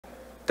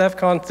DEF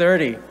CON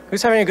 30.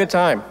 Who's having a good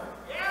time?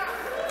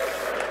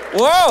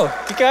 Whoa,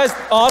 you guys,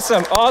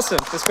 awesome, awesome.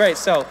 That's great.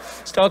 So,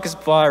 this talk is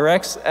by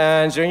Rex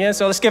and Junyuan.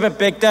 So let's give a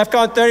big DEF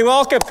CON 30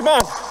 welcome. Come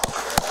on.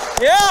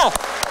 Yeah.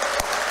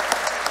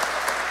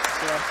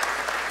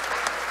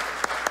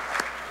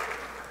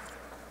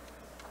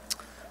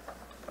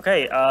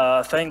 Okay,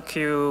 thank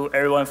you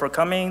everyone for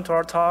coming to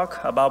our talk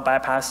about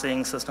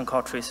bypassing system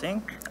call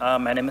tracing.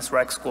 My name is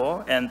Rex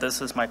Guo, and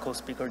this is my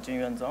co-speaker,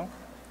 Junyuan Zeng.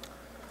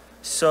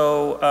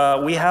 So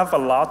we have a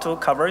lot to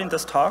cover in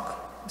this talk.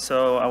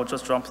 So I will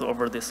just jump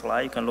over this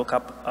slide. You can look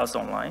up us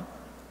online.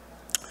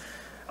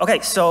 Okay,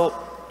 so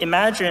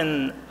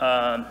imagine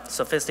a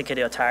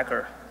sophisticated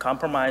attacker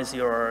compromise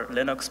your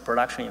Linux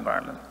production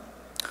environment.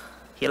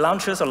 He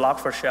launches a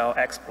log4shell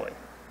exploit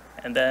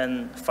and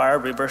then fire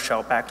reverse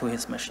shell back to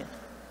his machine.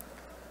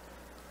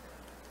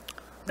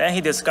 Then he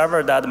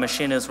discovered that the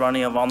machine is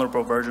running a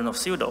vulnerable version of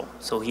sudo,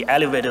 so he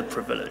elevated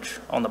privilege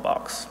on the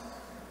box.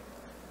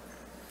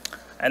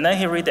 And then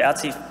he read the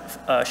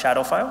etc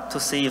shadow file to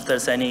see if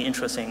there's any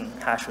interesting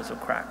hashes or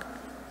crack.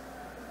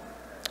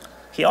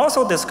 He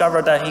also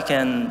discovered that he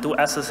can do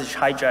SSH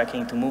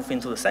hijacking to move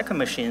into the second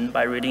machine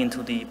by reading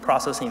into the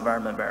process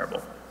environment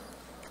variable.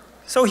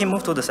 So he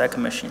moved to the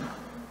second machine.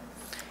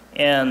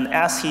 And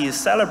as he is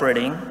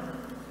celebrating,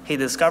 he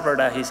discovered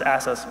that his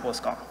access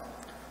was gone.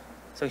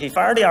 So he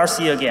fired the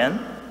RC again.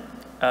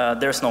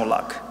 There's no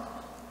luck.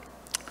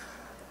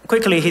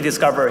 Quickly, he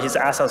discovered his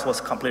access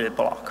was completely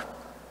blocked.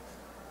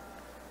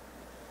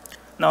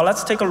 Now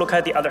let's take a look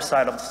at the other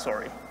side of the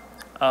story.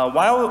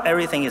 While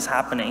everything is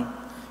happening,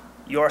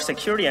 your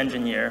security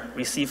engineer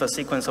receives a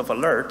sequence of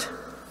alert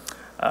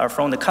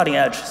from the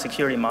cutting-edge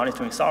security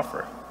monitoring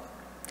software.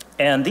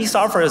 And this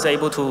software is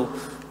able to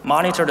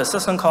monitor the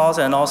system calls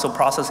and also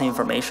process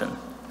information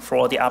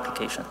for the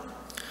application.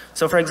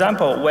 So for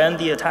example, when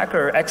the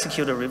attacker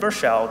executes a reverse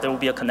shell, there will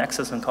be a connect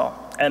system call,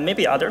 and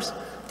maybe others,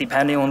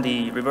 depending on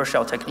the reverse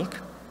shell technique.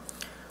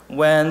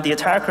 When the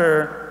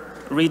attacker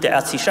read the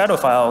etc shadow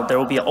file, there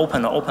will be an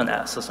open or open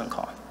at system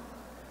call.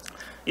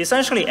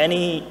 Essentially,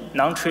 any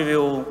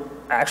non-trivial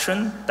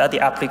action that the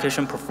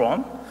application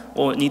performs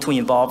will need to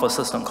involve a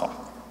system call.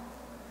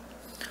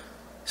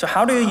 So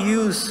how do you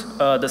use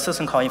the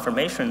system call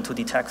information to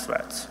detect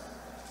threats?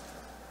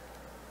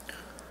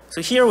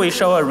 So here we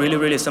show a really,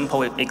 really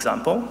simple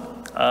example.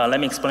 Let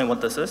me explain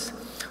what this is.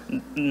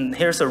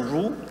 Here's a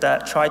rule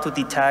that tries to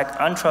detect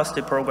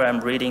untrusted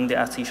program reading the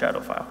etc shadow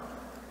file.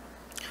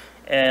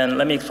 And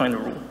let me explain the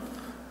rule.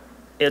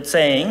 It's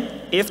saying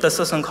if the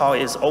system call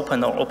is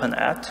open or open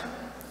at,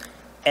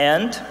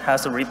 and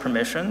has a read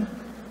permission,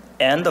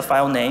 and the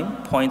file name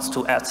points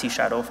to etc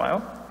shadow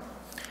file,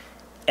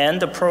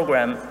 and the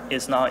program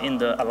is now in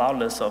the allowed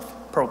list of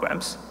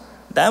programs,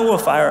 that will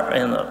fire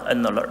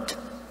an alert.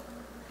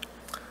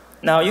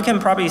 Now you can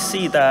probably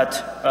see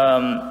that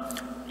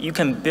you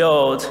can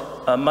build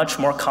much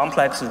more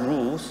complex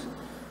rules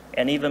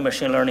and even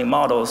machine learning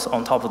models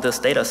on top of this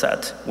data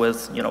set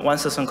with one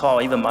system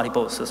call, even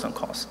multiple system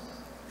calls.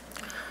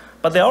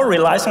 But they all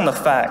relies on the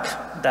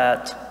fact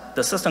that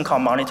the system call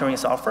monitoring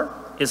software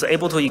is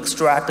able to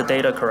extract the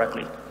data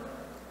correctly.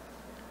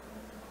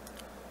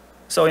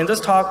 So in this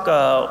talk,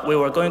 we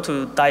were going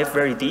to dive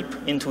very deep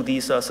into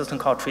these system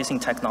call tracing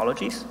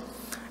technologies.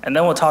 And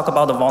then we'll talk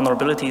about the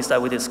vulnerabilities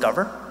that we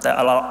discover that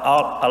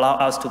allow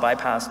us to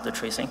bypass the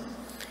tracing.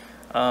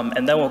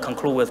 And then we'll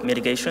conclude with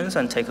mitigations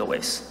and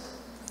takeaways.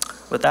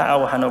 With that, I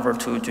will hand over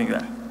to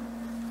Junyuan.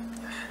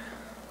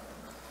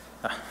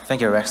 Thank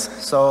you, Rex.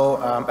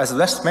 So as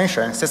Rex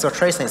mentioned, Syscall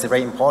tracing is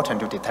very important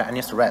to detect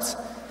any threats.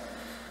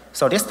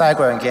 So this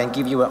diagram can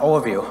give you an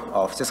overview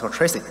of Syscall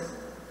tracing.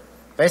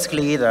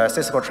 Basically, the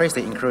Syscall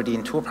tracing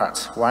including two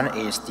parts. One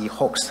is the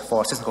hooks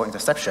for Syscall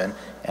interception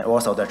and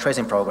also the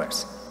tracing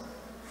programs.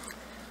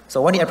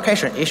 So when the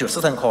application issues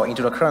system call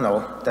into the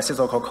kernel, the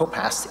Syscall code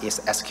path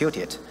is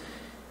executed.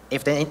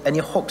 If there are any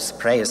hooks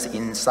placed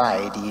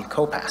inside the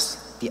code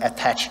path, the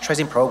attached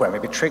tracing program will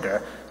be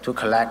triggered to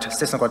collect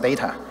system call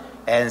data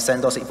and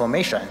send those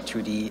information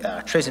to the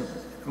tracing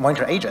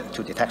monitor agent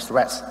to detect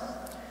threats.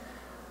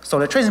 So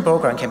the tracing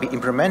program can be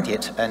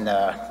implemented in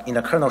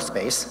the kernel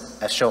space,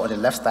 as shown on the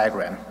left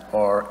diagram,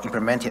 or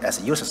implemented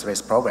as a user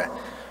space program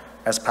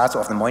as part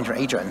of the monitor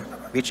agent,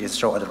 which is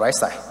shown on the right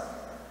side.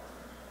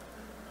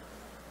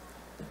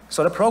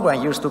 So the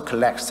program used to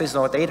collect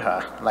Syscall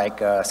data, like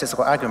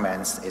Syscall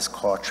arguments, is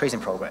called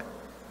tracing program.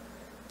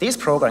 This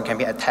program can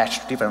be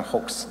attached to different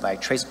hooks,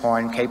 like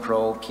tracepoint,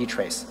 kprobe,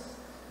 ptrace.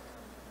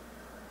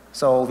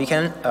 So we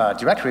can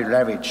directly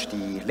leverage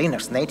the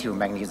Linux native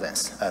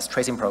mechanisms as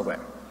tracing program,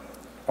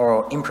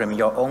 or implement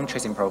your own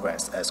tracing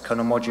programs as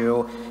kernel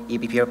module,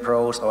 eBPF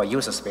pros, or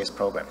user space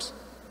programs.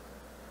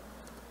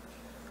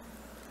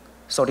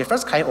 So the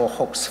first kind of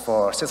hooks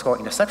for Syscall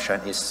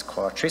interception is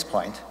called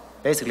tracepoint.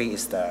 Basically,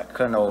 it's the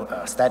kernel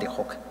static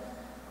hook.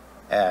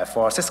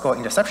 For Syscall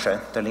interception,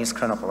 the Linux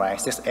kernel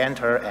provides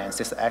sysenter and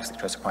sysexit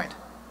tracepoint.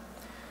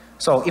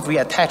 So if we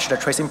attach the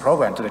tracing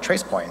program to the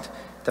tracepoint,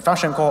 the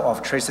function call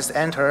of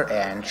traceSysenter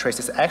and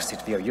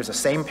traceSexit will use the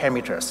same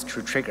parameters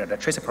to trigger the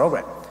tracing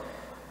program.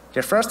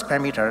 The first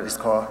parameter is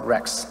called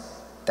rex,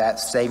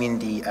 that's saving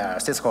the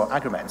Syscall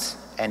arguments,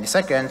 and the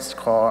second is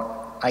called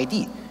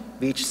ID,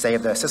 which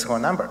saves the Syscall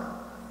number.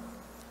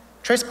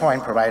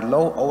 Tracepoint provides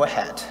low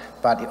overhead,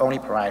 but it only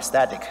provides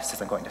static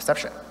system call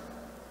interception.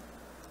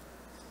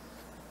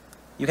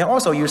 You can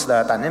also use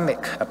the dynamic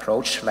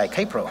approach like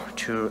kprobe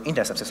to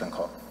intercept system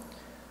call.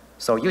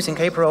 So using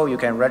kprobe, you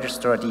can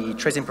register the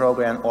tracing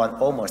program on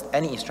almost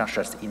any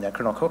instructions in the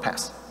kernel code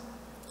path.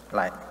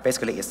 Like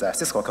basically it's a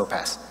Syscall code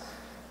path.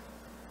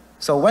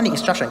 So when the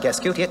instruction gets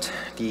executed,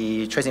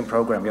 the tracing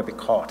program will be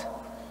called.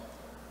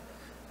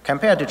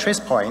 Compared to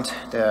tracepoint,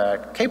 the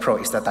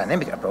kprobe is the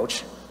dynamic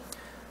approach,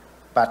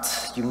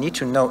 but you need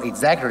to know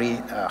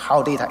exactly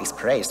how data is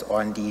placed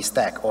on the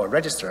stack or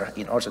register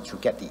in order to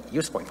get the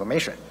useful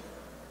information.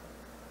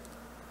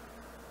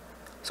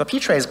 So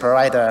ptrace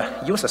provides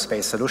a user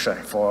space solution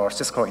for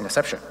Syscall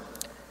interception.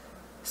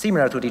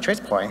 Similar to the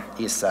tracepoint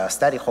is a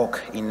static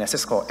hook in the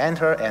Syscall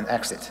enter and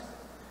exit.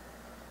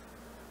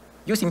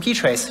 Using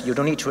ptrace, you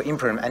don't need to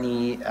implement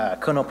any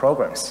kernel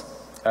programs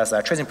as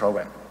a tracing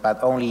program,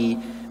 but only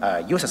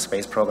user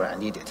space program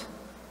needed.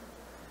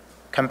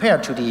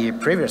 Compared to the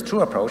previous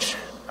two approach,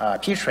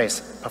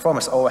 ptrace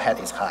performance overhead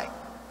is high.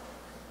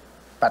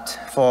 But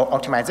for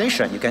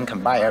optimization, you can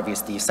combine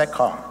with the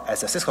seccomp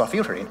as a Syscall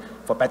filtering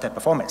for better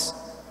performance.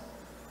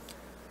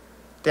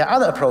 There are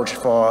other approaches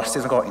for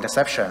Syscall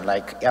interception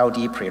like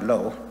LD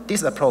preload.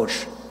 This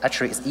approach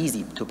actually is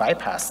easy to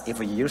bypass if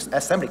we use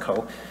assembly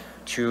code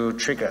to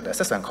trigger the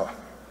system call.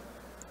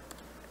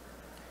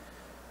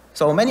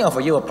 So many of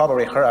you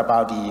probably heard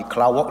about the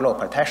cloud workload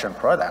protection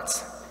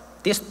products.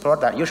 This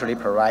product usually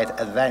provides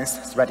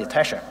advanced threat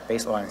detection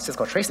based on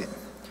Syscall tracing.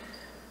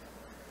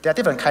 There are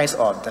different kinds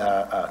of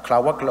the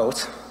cloud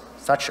workloads,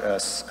 such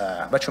as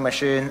virtual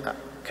machine,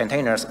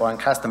 containers on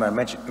customer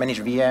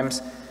managed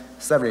VMs,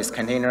 service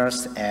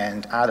containers,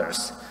 and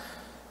others.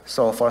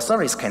 So for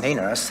service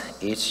containers,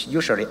 it's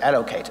usually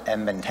allocated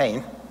and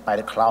maintained by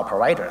the cloud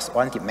providers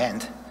on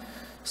demand.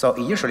 So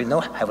it usually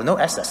have no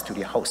access to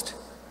the host.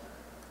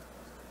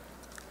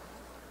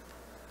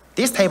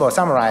 This table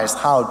summarizes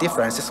how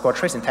different Syscall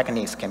tracing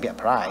techniques can be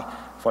applied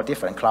for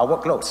different cloud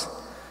workloads.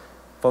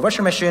 For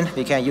virtual machine,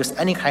 we can use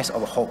any kinds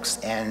of hooks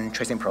and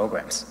tracing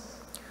programs.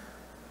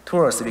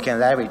 Tools we can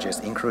leverage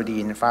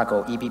including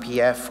Fargate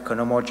eBPF,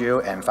 kernel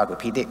module, and Fargate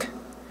PDIC.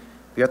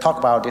 We'll talk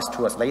about these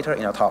tools later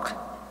in our talk.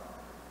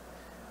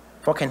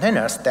 For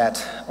containers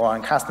that are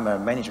on customer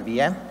managed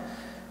VM,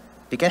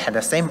 we can have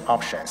the same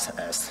options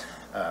as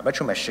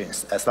virtual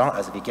machines as long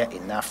as we get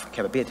enough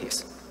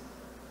capabilities.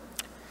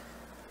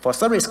 For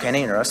service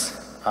containers,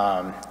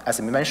 as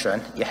we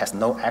mentioned, it has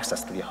no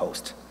access to the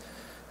host.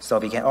 So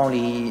we can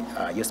only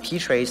use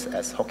ptrace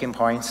as hooking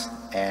points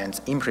and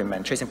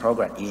implement tracing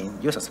program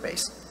in user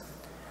space.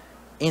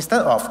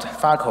 Instead of the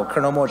Fargate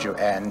kernel module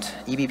and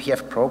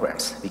eBPF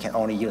programs, we can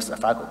only use the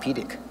Fargate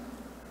PDIC.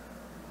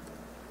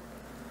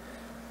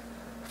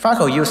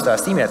 Fargate used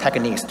similar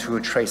techniques to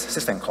trace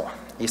system call.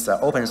 It's an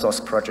open source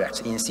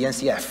project in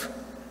CNCF.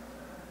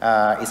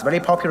 It's very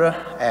popular,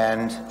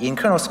 and in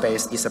kernel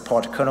space, it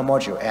supports kernel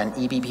module and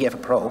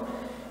eBPF Pro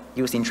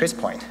using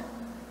tracepoint.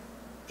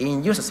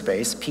 In user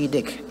space,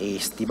 PDIC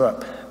is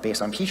developed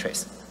based on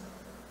ptrace.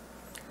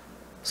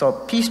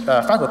 So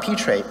Fargate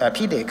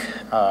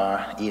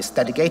PDIC is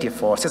dedicated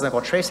for system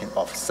call tracing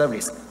of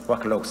service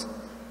workloads.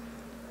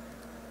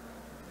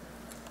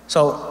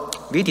 So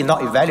we did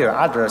not evaluate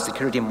other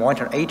security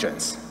monitoring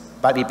agents,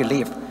 but we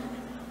believe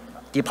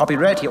the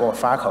popularity of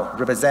Fargate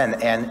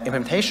represents an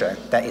implementation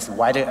that is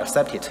widely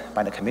accepted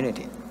by the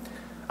community.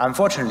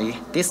 Unfortunately,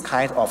 this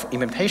kind of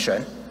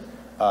implementation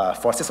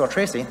for Syscall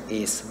tracing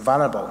is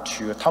vulnerable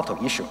to a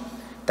total issue,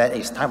 that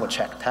is time for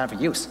check, time for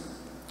use.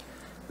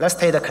 Let's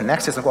take the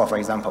connect system call, for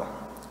example.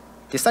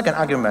 The second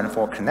argument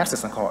for connect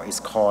system call is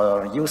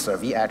called user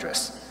v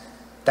address.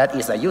 That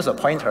is a user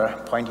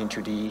pointer pointing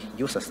to the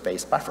user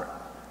space buffer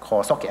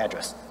called socket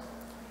address.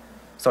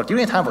 So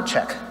during time for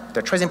check,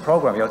 the tracing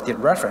program will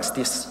reference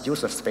this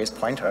user space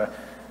pointer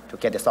to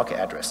get the socket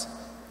address.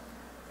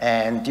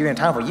 And during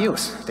time for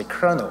use, the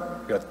kernel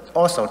will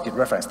also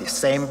reference the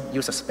same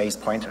user space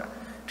pointer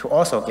to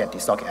also get the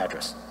socket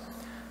address.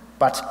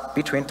 But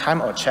between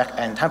time of check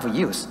and time for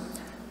use,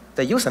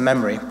 the user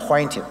memory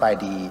pointed by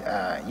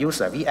the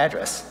user v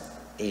address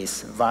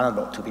is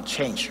vulnerable to be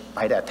changed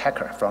by the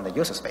attacker from the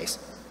user space.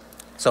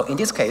 So in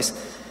this case,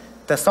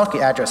 the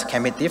socket address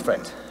can be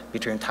different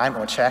between time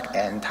of check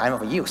and time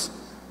of use,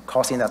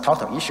 causing a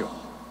total issue.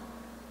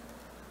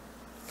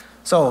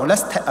 So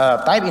let's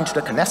dive into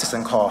the connect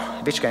system call,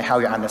 which can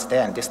help you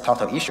understand this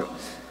total issue.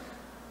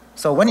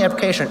 So when the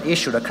application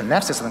issues a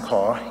connect system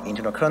call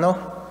into the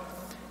kernel,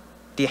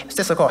 the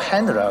system call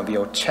handler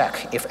will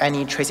check if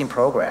any tracing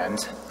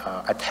programs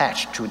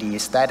attached to the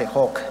static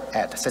hook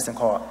at system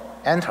call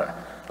enter,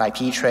 like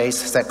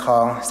ptrace,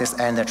 seccomp, sys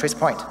and the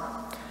tracepoint.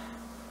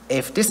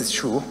 If this is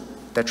true,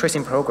 the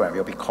tracing program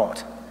will be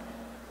called.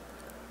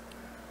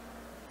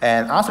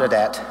 And after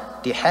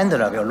that, the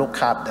handler will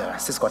look up the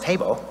Syscall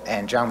table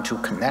and jump to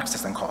connect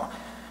system call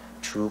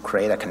to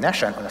create a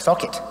connection on the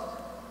socket.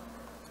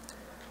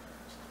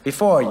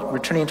 Before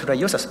returning to the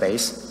user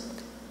space,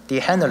 the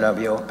handler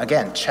will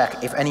again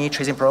check if any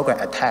tracing program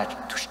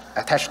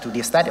attached to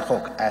the static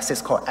hook at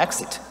Syscall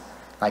exit,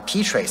 like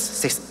ptrace,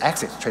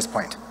 sysexit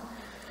tracepoint.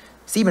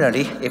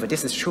 Similarly, if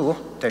this is true,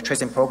 the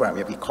tracing program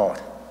will be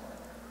called.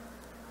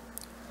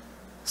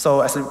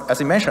 So as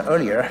we mentioned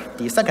earlier,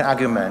 the second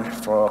argument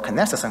for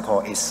connect system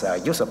call is a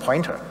user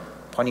pointer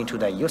pointing to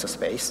the user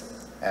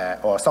space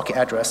or socket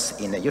address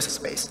in the user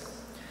space.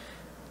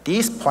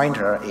 This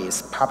pointer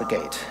is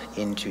propagated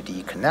into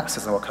the connect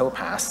system call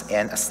path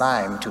and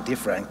assigned to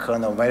different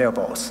kernel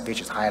variables,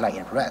 which is highlighted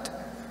in red.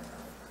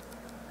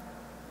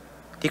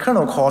 The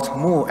kernel calls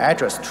move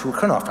address to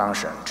kernel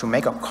function to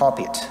make a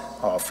copy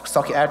of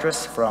socket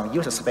address from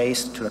user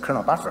space to the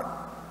kernel buffer,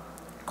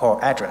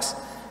 called address,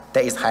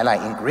 that is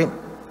highlighted in green.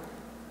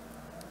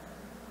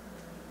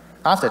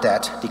 After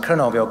that, the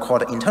kernel will call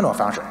the internal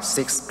function,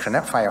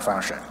 secconnectFile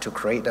function, to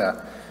create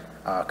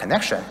a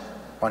connection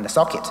on the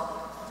socket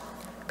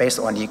based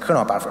on the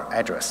kernel buffer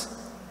address.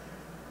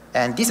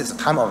 And this is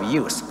the time of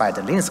use by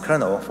the Linux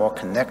kernel for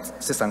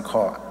connect system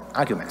call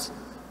arguments.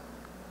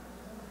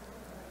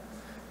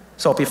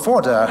 So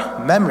before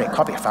the memory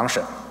copy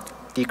function,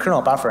 the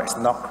kernel buffer is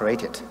not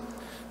created.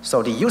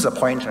 So the user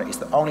pointer is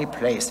the only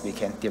place we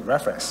can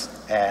dereference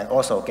and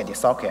also get the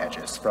socket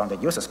address from the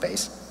user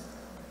space.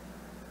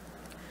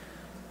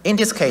 In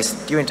this case,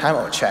 during time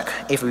of check,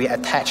 if we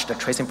attach the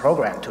tracing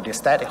program to the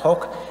static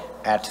hook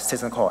at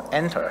system call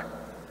enter,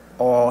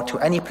 or to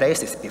any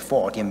places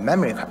before the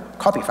memory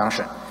copy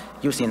function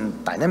using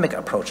dynamic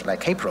approach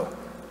like kprobe,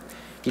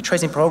 the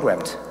tracing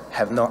programs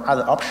have no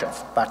other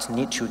options but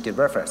need to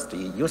dereference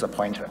the user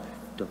pointer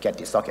to get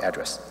the socket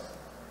address.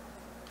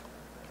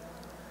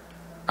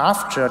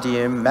 After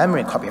the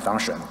memory copy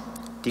function,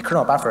 the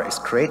kernel buffer is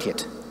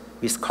created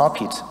with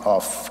copies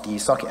of the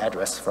socket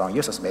address from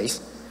user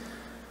space.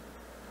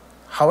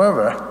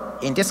 However,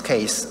 in this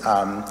case,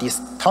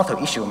 this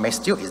total issue may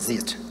still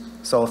exist.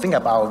 So think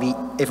about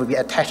if we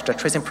attach the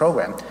tracing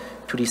program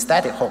to the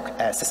static hook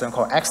at system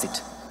call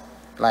exit,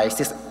 like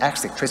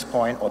sysexit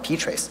tracepoint or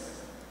ptrace.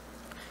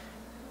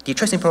 The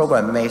tracing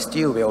program may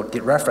still will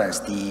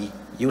dereference the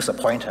user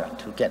pointer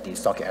to get the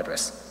socket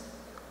address.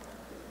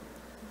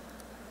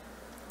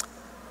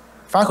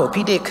 Fargate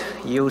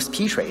pdict uses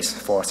ptrace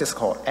for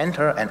Syscall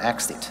enter and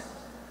exit,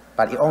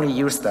 but it only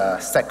uses the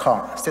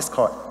seccomp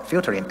Syscall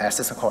filtering at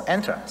system call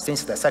enter,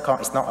 since the seccomp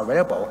is not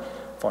available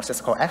for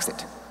Syscall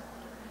exit.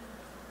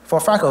 For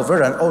Fargate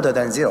version older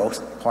than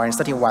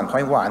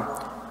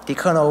 0.31.1, the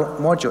kernel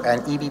module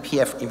and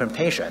eBPF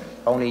implementation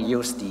only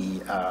use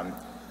the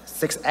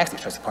sysexit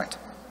tracepoint.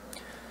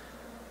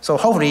 So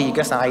hopefully you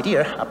get some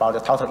idea about the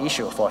total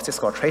issue for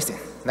Syscall tracing.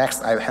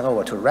 Next, I will hand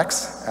over to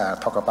Rex,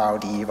 talk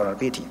about the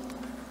vulnerability.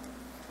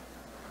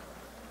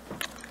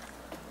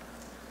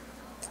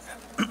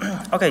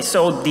 Okay,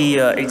 so the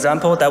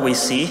example that we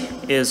see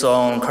is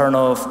on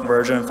kernel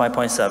version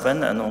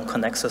 5.7 and on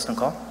connect system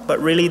call. But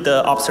really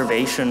the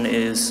observation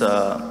is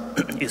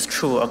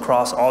true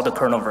across all the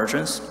kernel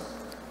versions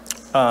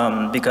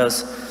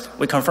because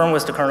we confirm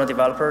with the kernel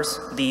developers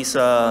these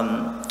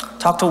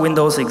talk to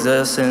windows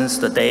exist since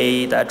the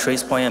day that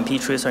tracepoint and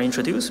ptrace are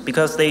introduced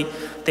because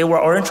they were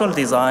originally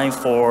designed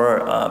for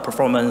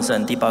performance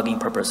and debugging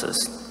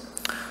purposes.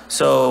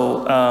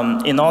 So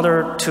in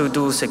order to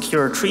do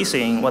secure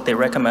tracing, what they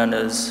recommend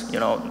is,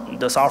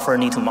 the software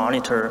need to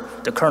monitor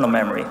the kernel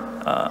memory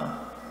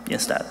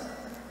instead.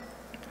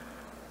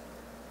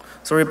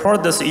 So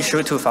report this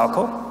issue to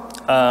Falco.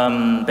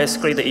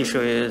 Basically, the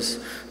issue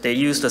is they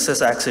use the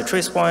sysexit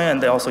tracepoint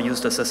and they also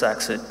use the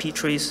sysexit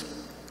ptrace.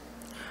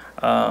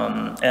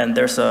 And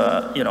there's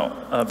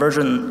a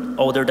version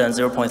older than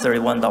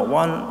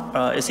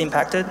 0.31.1 is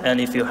impacted, and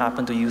if you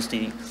happen to use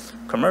the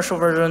commercial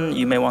version,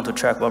 you may want to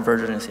check what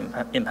version is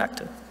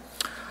impacted.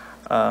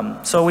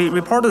 So we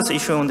reported this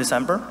issue in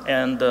December,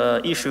 and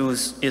the issue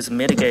is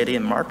mitigated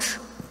in March.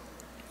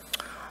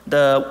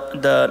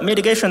 The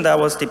mitigation that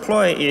was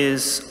deployed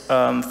is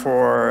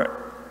for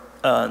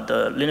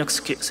the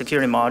Linux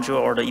security module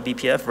or the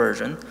eBPF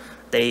version.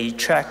 They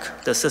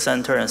check the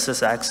sysenter and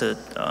sysexit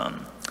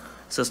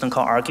system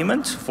call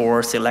argument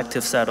for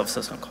selective set of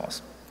system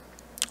calls.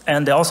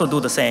 And they also do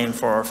the same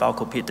for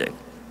Falco pdict.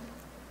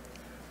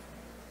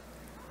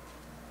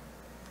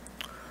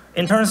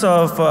 In terms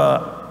of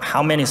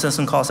how many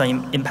system calls are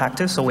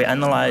impacted, so we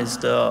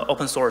analyzed the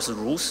open source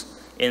rules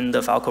in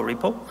the Falco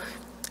repo,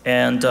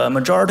 and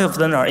majority of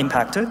them are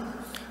impacted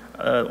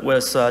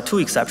with two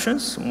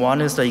exceptions.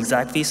 One is the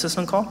execv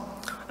system call.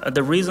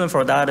 The reason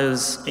for that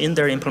is in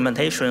their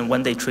implementation,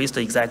 when they trace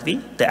the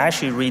execv, they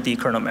actually read the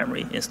kernel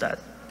memory instead.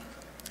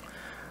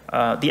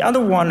 The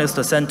other one is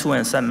the send to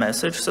and send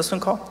message system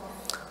call.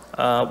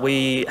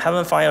 We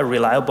haven't found a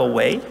reliable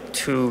way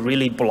to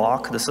really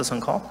block the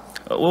system call.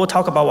 We'll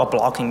talk about what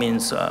blocking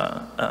means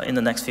in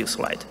the next few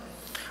slides.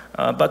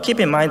 But keep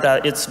in mind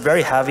that it's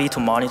very heavy to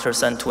monitor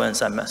send to and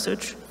send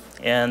message,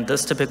 and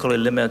this typically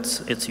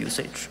limits its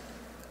usage.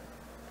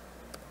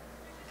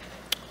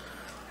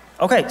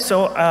 Okay,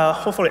 so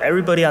hopefully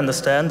everybody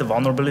understands the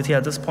vulnerability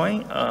at this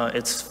point.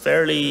 It's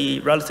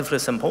relatively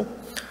simple.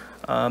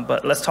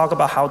 But let's talk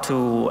about how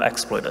to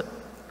exploit it.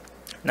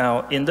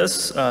 Now, in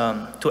this,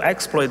 to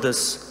exploit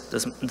this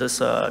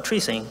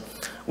tracing,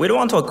 we don't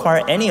want to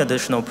acquire any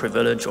additional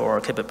privilege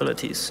or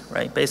capabilities,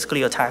 right?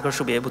 Basically, attackers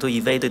should be able to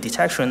evade the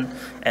detection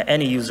at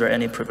any user,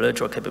 any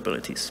privilege or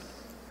capabilities.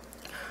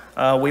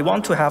 We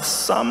want to have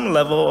some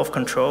level of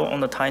control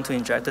on the time to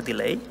inject the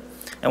delay,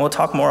 and we'll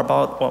talk more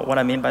about what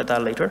I mean by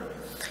that later.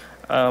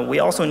 We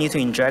also need to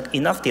inject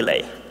enough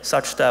delay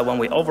such that when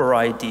we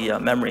override the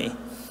memory,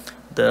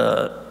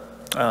 the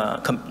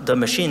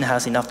machine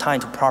has enough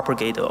time to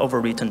propagate the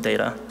overwritten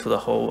data to the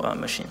whole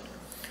machine.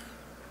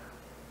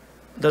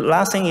 The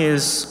last thing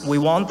is we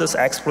want this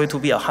exploit to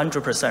be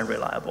 100%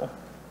 reliable.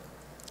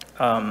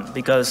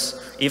 Because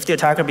if the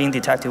attacker being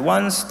detected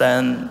once,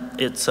 then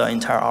its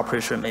entire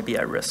operation may be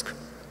at risk.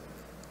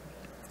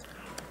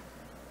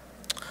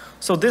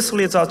 So this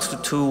leads us to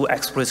two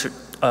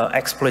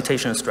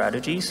exploitation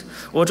strategies.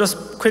 We'll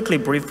just quickly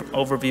brief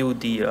overview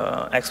the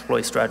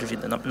exploit strategy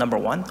number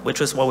one, which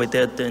is what we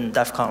did in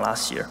DEF CON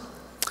last year.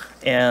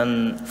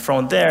 And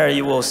from there,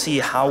 you will see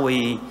how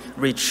we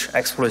reach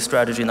exploit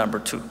strategy number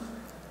two.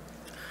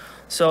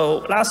 So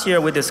last year,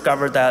 we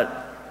discovered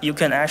that you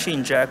can actually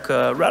inject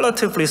a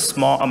relatively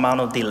small amount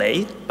of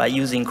delay by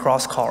using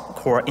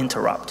cross-core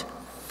interrupt.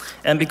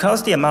 And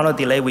because the amount of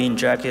delay we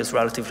inject is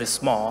relatively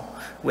small,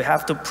 we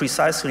have to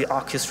precisely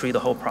orchestrate the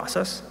whole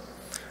process.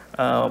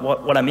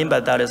 What I mean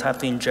by that is have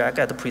to inject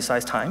at the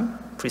precise time,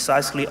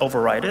 precisely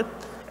override it,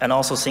 and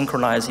also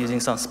synchronize using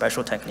some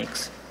special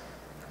techniques.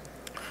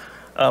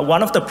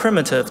 One of the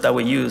primitives that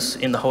we use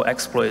in the whole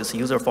exploit is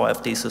user for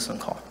FD system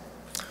call.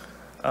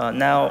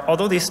 Now,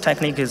 although this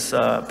technique is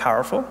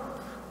powerful,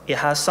 it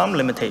has some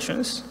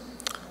limitations.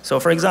 So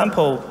for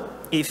example,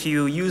 if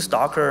you use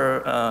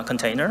Docker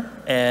container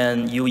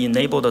and you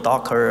enable the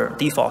Docker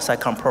default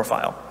seccomp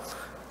profile,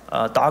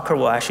 Docker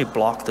will actually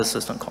block the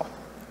system call.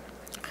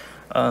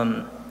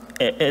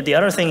 The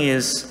other thing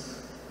is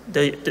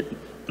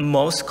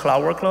most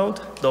cloud workload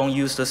don't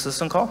use the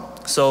system call.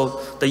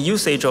 So the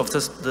usage of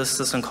this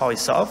system call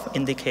itself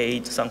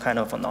indicates some kind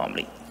of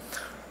anomaly.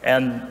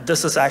 And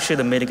this is actually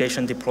the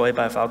mitigation deployed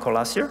by Fargate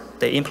last year.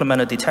 They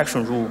implemented a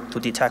detection rule to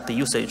detect the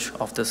usage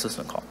of the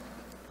system call.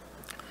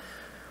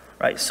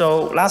 Right,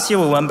 so last year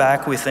we went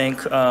back, we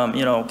think,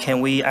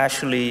 can we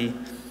actually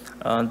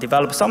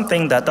develop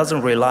something that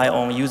doesn't rely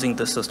on using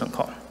the system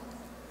call?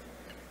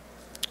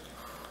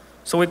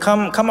 So we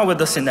come up with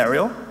the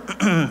scenario.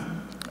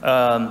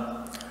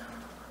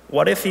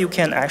 What if you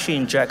can actually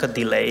inject a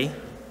delay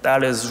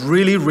that is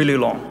really, really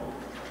long?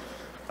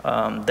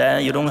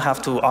 Then you don't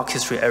have to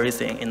orchestrate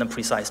everything in a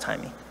precise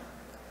timing.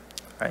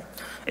 Right?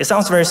 It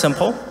sounds very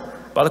simple,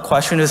 but the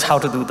question is how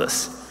to do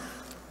this.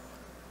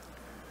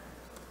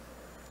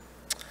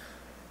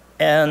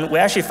 And we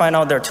actually find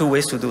out there are two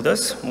ways to do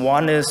this.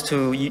 One is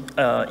to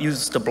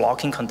use the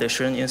blocking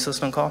condition in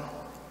system call.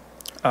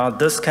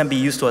 This can be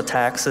used to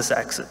attack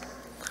sysexit.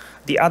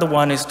 The other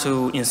one is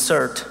to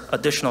insert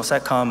additional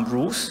seccomp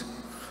rules.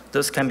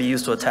 This can be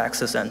used to attack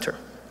sysenter.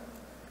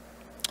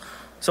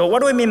 So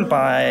what do we mean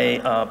by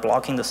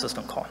blocking the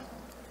system call?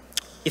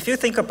 If you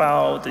think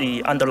about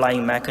the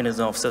underlying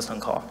mechanism of system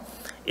call,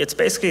 it's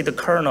basically the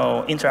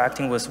kernel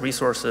interacting with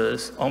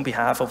resources on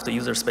behalf of the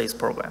user space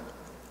program.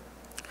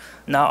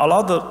 Now, a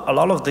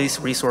lot of these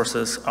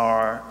resources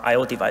are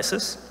I/O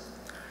devices,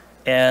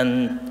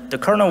 and the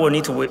kernel will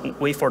need to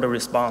wait for the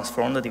response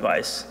from the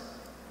device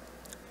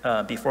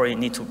before it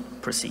needs to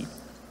proceed.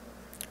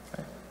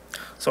 Right?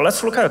 So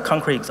let's look at a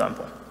concrete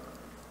example.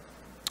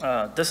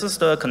 This is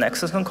the connect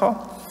system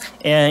call.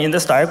 And in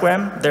this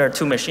diagram, there are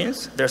two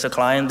machines. There's a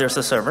client, there's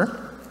a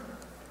server.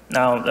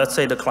 Now, let's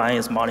say the client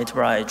is monitored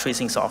by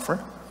tracing software.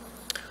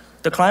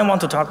 The client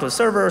wants to talk to the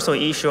server, so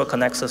it issues a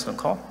connect system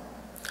call.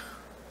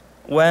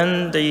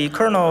 When the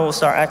kernel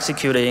starts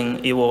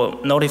executing, it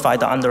will notify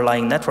the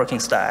underlying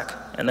networking stack,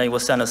 and then it will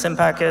send a SYN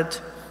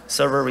packet,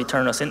 server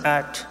return a SYN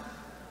act,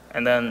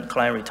 and then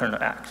client return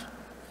an act.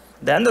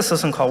 Then the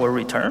system call will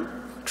return.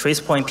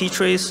 Tracepoint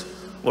ptrace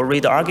will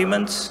read the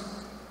arguments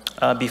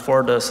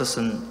before the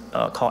system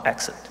call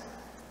exit.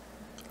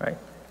 Right?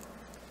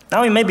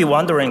 Now you may be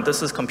wondering,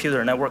 this is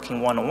computer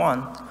networking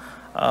 101.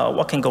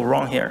 What can go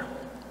wrong here?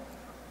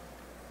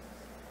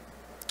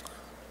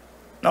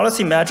 Now let's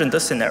imagine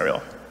this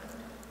scenario.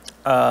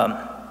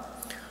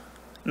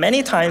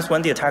 Many times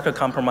when the attacker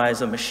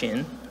compromises a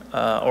machine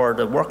or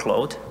the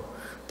workload,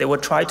 they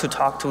would try to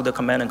talk to the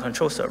command and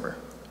control server.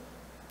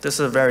 This is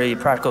a very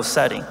practical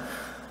setting.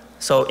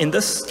 So in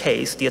this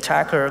case, the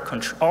attacker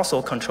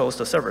also controls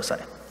the server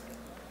side.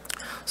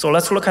 So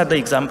let's look at the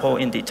example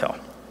in detail.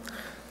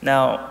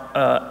 Now,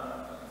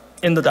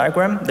 in the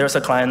diagram, there's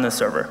a client and a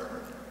server.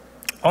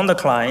 On the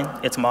client,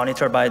 it's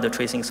monitored by the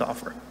tracing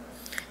software.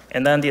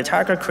 And then the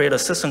attacker creates a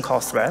system call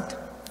thread.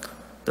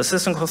 The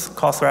system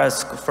call thread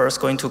is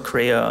first going to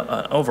create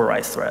an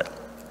override thread.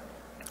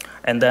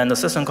 And then the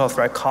system call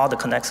thread calls the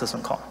connect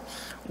system call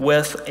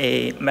with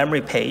a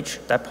memory page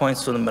that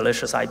points to the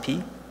malicious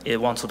IP it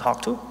wants to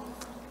talk to.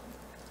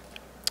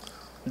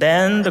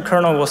 Then the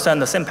kernel will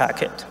send the SYN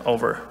packet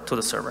over to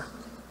the server.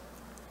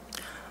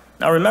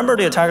 Now remember,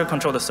 the attacker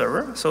controls the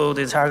server, so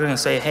the attacker can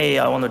say, hey,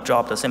 I want to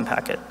drop the SYN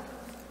packet.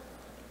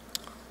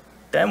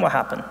 Then what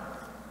happened?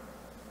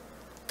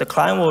 The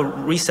client will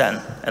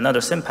resend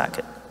another SYN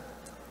packet.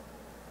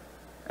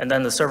 And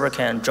then the server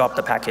can drop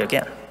the packet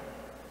again.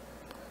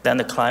 Then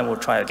the client will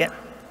try again.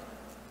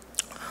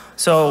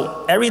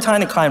 So every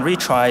time the client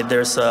retry,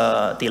 there's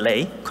a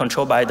delay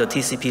controlled by the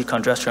TCP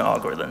congestion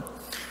algorithm.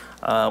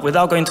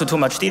 Without going into too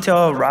much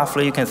detail,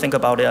 roughly you can think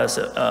about it as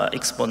an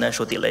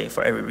exponential delay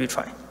for every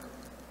retry.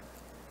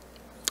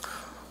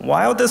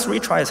 While this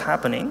retry is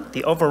happening,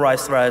 the override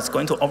thread is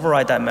going to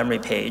override that memory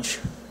page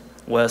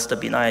with the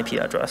benign IP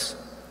address.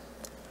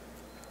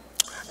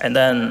 And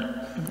then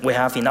we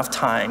have enough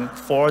time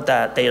for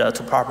that data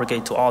to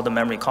propagate to all the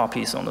memory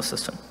copies on the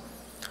system.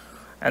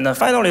 And then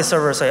finally, the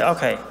server say,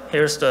 OK,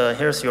 here's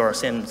your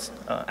SYN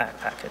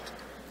packet.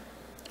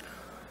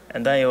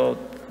 And then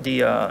the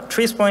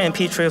tracepoint and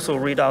ptrace will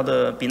read out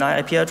the benign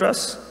IP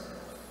address.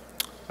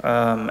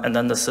 And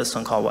then the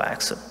system call will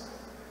exit.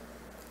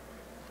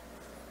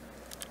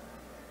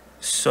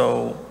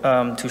 So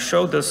to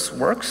show this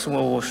works,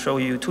 we'll show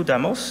you two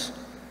demos.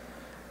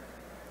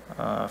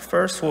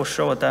 First, we'll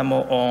show a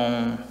demo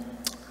on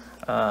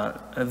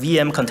a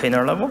VM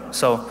container level.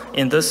 So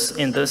in this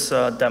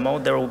demo,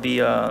 there will be,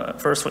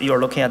 first you're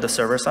looking at the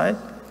server side.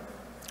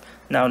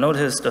 Now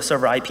notice the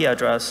server IP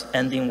address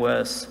ending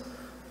with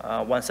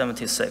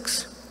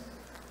 176.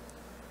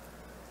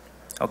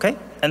 Okay,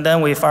 and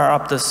then we fire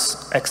up this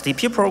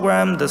XDP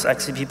program. This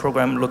XDP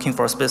program looking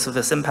for a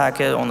specific SYN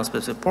packet on a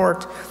specific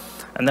port.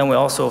 And then we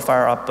also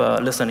fire up a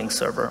listening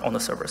server on the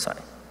server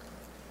side.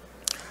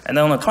 And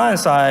then on the client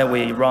side,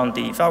 we run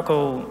the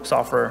Falco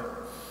software.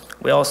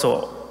 We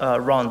also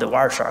run the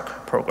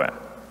Wireshark program.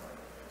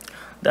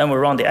 Then we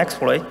run the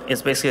exploit.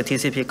 It's basically a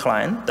TCP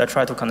client that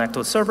tries to connect to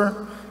the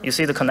server. You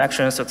see the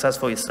connection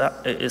successfully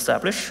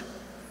established.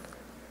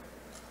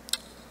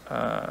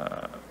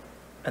 And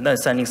then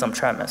sending some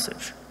chat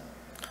message.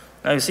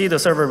 Now you see the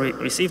server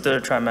received the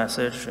chat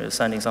message, is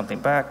sending something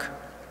back.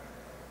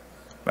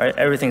 Right?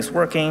 Everything's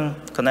working,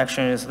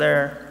 connection is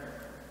there.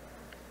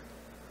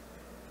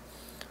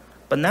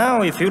 But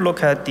now if you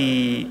look at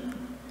the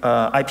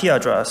IP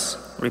address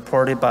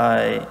reported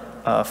by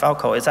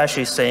Falco, it's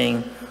actually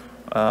saying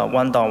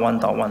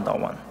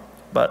 1.1.1.1.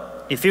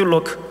 But if you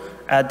look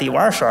at the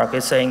Wireshark,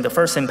 it's saying the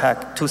first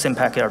two SYN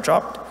packets are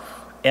dropped,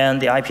 and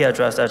the IP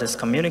address that is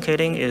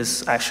communicating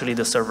is actually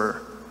the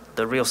server,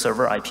 the real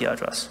server IP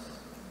address.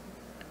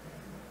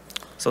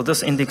 So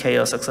this indicates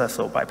a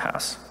successful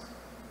bypass.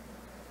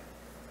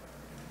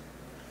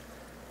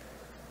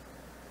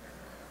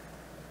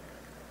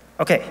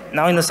 Okay,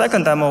 now in the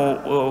second demo,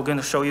 we're going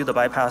to show you the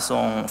bypass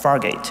on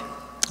Fargate.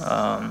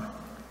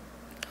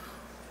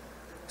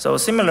 So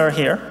similar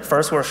here.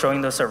 First, we're showing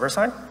the server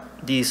side.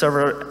 The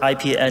server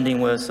IP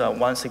ending with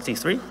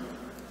 163.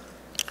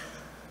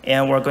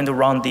 And we're going to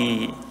run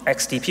the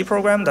XDP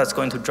program that's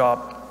going to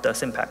drop the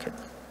SYN packet.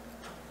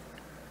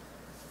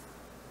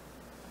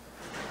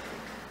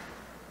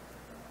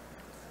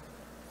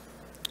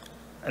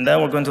 And then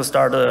we're going to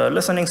start the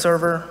listening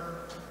server.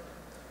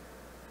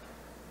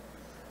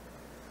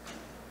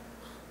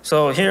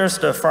 So here's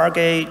the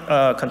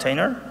Fargate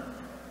container.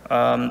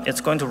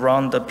 It's going to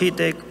run the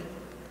pdig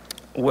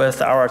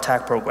with our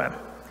attack program.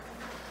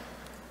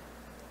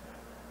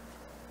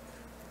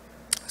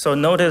 So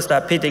notice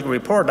that pdig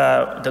report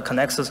that the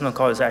connect system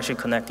call is actually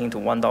connecting to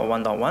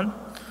 1.1.1,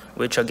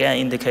 which again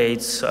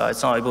indicates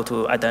it's not able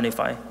to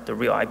identify the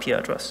real IP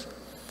address.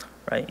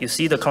 Right? You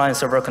see the client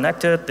server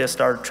connected, they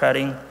start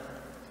chatting,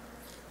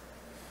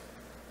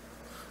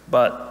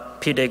 but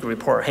pdig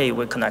report, hey,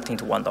 we're connecting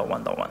to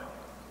 1.1.1.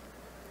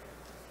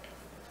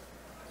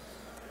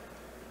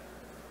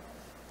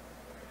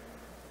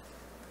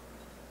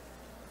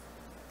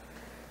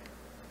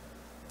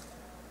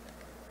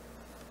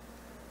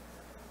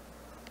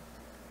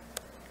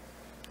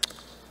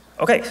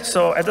 Okay,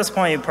 so at this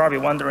point, you're probably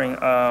wondering,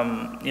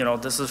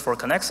 this is for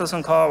connect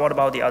system call. What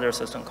about the other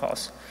system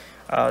calls?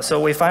 So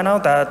we find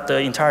out that the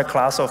entire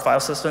class of file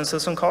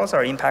system calls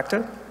are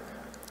impacted.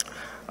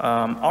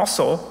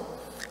 Also,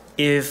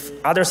 if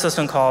other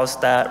system calls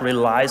that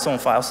relies on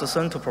file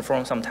system to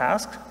perform some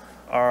task,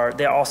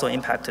 they're also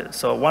impacted.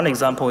 So one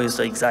example is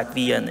the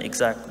execv and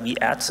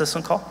execv-add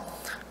system call.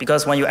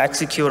 Because when you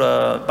execute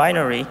a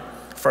binary,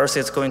 first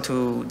it's going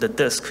to the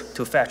disk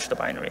to fetch the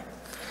binary.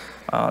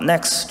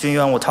 Next,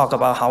 Junyuan will talk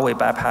about how we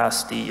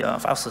bypass the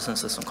file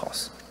system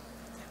calls.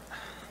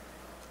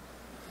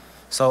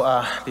 So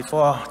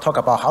before I talk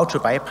about how to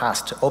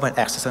bypass the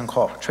OpenX system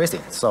call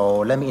tracing, so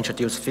let me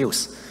introduce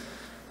FUSE.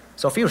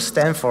 So FUSE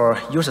stands for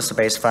User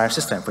Space File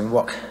System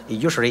Framework. It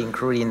usually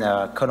includes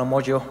a kernel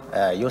module,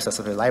 user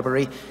space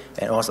library,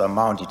 and also a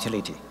mount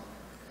utility.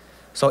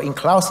 So in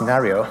cloud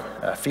scenario,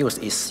 FUSE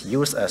is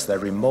used as the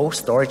remote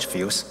storage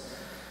FUSE.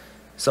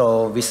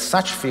 So with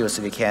such FUSE,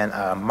 we can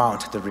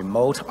mount the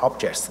remote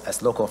objects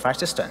as local file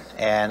system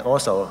and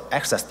also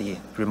access the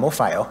remote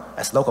file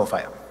as local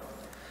file.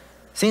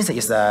 Since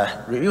it's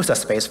a user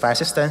space file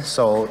system,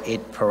 so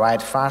it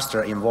provides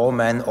faster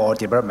involvement or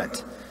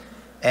development.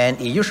 and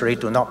it usually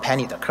do not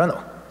panic the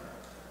kernel.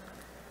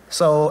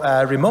 So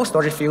remote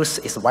storage fields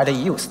is widely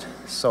used.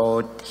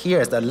 So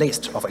here is the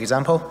list of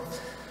example.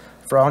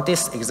 From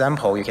this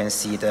example, you can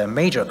see the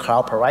major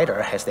cloud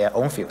provider has their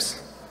own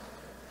fields.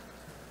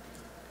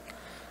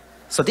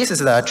 So this is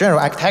the general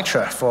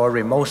architecture for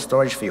remote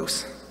storage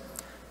fields.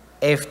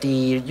 If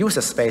the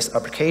user space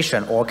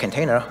application or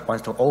container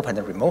wants to open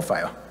the remote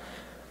file,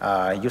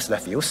 use the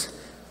fields,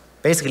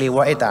 basically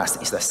what it does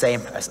is the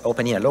same as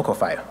opening a local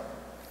file.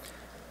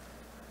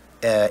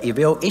 It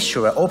will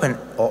issue an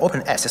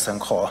open add system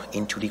call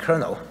into the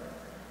kernel,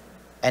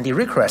 and the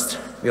request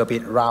will be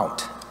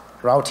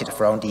routed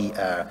from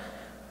the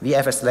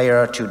VFS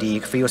layer to the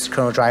fields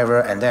kernel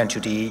driver and then to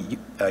the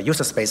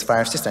user space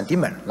file system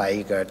daemon,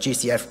 like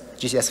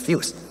GCS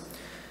fields.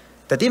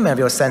 The daemon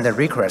will send a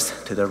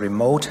request to the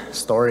remote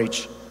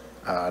storage,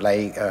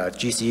 like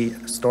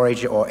GC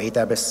storage or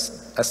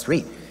AWS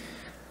S3.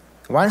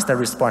 Once the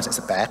response is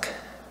back,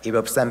 it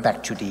will send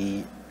back to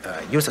the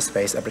user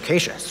space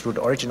application through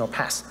the original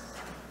path.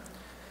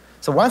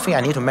 So one thing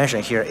I need to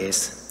mention here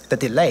is the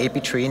delay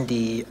between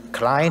the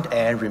client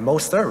and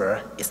remote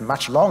server is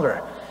much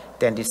longer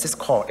than the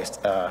Syscall is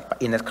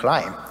in the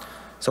client.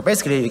 So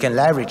basically, you can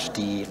leverage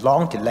the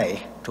long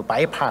delay to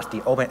bypass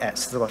the open add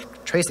Syscall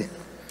tracing.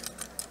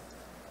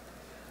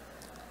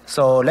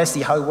 So let's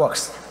see how it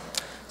works.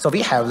 So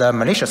we have the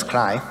malicious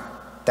client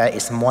that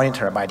is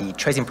monitored by the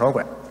tracing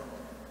program.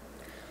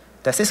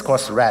 The Syscall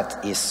thread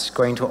is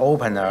going to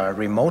open a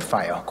remote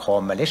file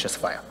called malicious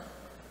file.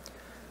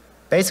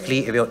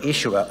 Basically, it will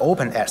issue an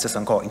open add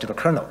system call into the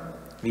kernel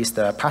with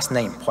the path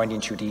name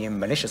pointing to the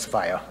malicious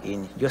file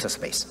in user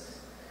space.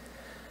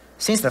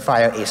 Since the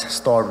file is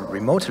stored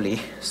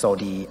remotely, so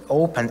the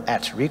open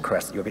add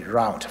request will be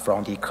routed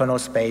from the kernel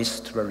space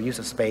to the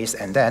user space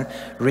and then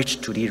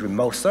reach to the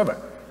remote server.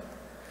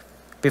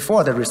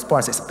 Before the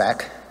response is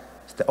back,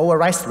 the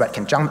override thread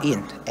can jump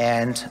in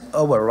and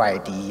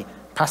override the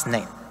path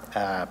name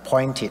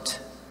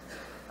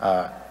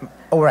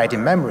override the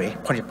memory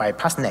pointed by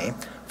path name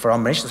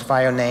from malicious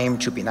file name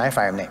to benign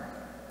file name.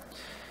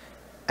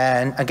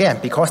 And again,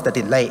 because the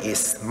delay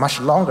is much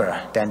longer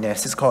than the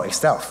Syscall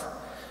itself,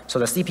 so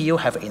the CPU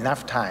have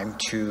enough time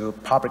to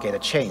propagate a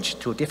change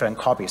to different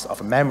copies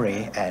of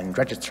memory and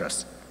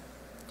registers.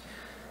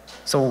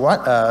 So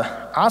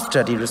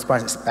after the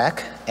response is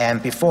back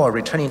and before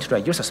returning to the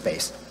user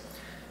space,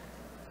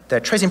 the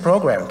tracing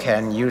program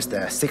can use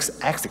the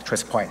 6-axis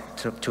tracepoint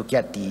to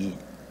get the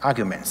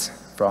arguments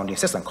from the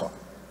system call.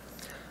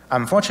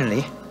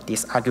 Unfortunately,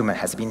 this argument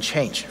has been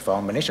changed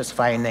from malicious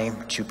file name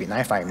to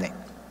benign file name.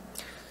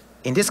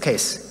 In this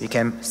case, we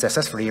can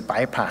successfully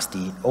bypass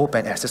the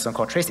open add system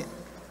call tracing.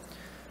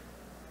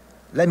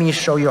 Let me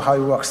show you how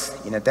it works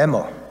in a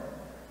demo.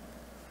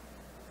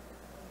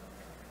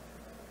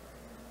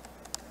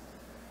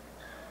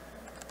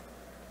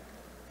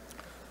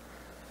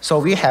 So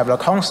we have the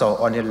console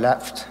on the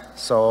left,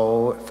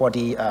 so for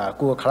the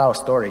Google Cloud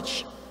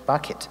Storage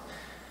bucket.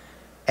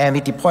 And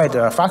we deployed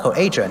the Fargate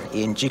agent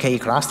in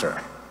GKE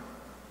cluster.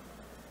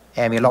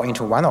 And we log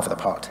into one of the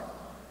pod.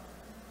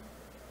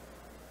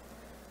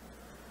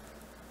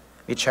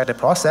 We check the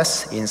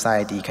process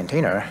inside the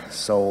container.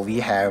 So we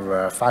have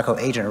a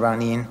Fargate agent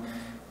running.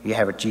 We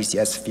have a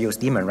GCS fields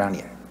daemon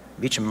running,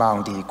 which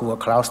mount the Google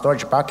Cloud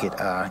Storage bucket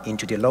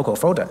into the local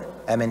folder,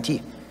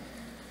 MNT.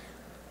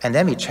 And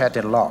then we check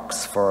the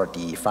logs for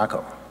the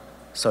Fargate.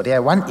 So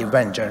there one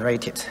event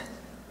generated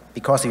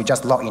because we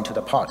just log into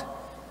the pod.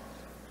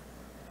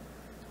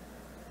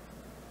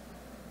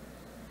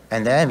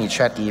 And then we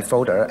check the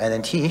folder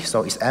NNT,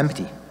 so it's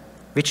empty,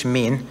 which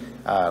means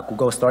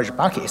Google Storage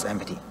bucket is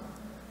empty.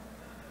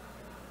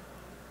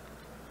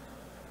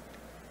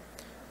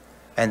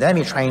 And then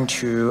we're trying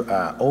to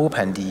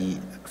open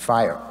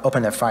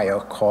a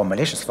file called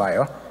malicious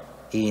file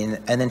in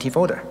NNT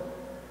folder.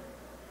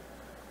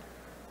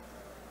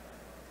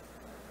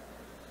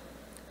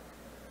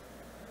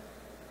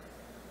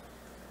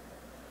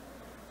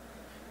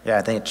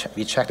 Yeah, then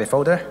we check the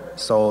folder.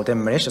 So the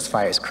malicious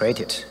file is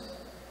created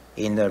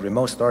in the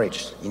remote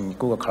storage in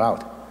Google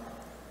Cloud.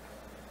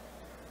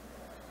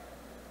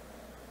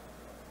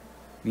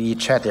 We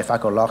check the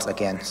Fargate logs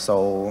again.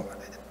 So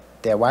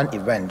there one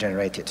event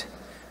generated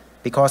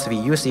because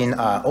we're using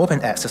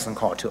open add system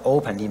call to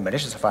open the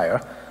malicious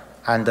file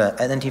and the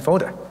NNT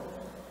folder.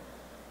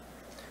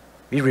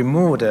 We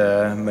remove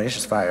the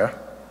malicious file.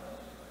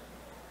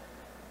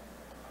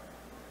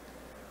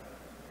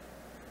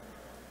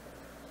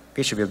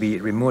 Which will be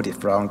removed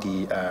from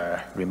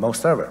the remote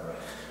server.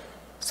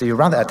 So you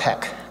run the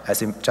attack,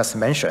 as you just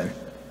mentioned.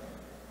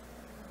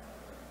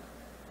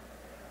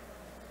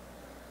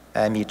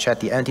 And you check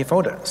the NNT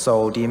folder.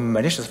 So the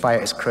malicious file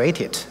is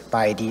created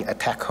by the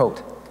attack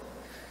code.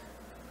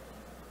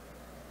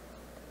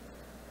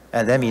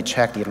 And then we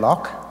check the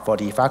log for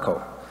the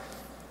Fargate.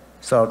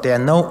 So there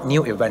are no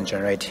new event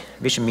generated,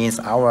 which means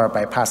our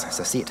bypass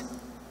succeed.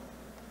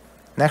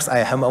 Next, I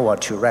hand over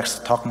to Rex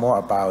to talk more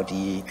about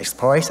the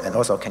exploits and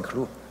also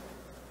conclude.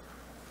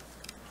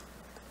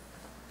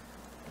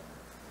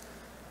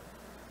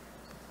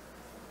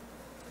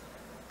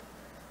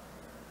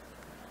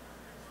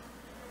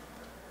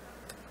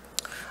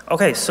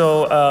 Okay,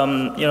 so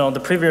the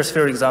previous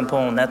few example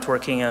on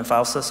networking and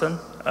file system,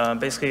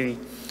 basically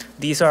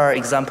these are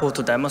examples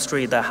to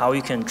demonstrate that how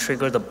you can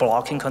trigger the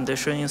blocking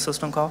condition in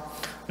system call.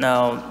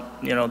 Now,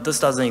 this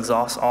doesn't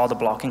exhaust all the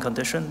blocking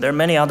condition. There are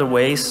many other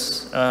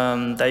ways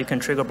that you can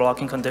trigger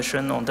blocking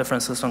condition on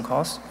different system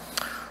calls,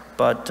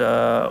 but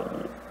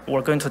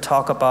we're going to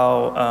talk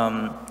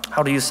about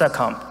how to use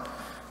seccomp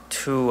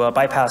to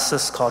bypass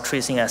syscall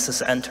tracing as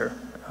sysenter.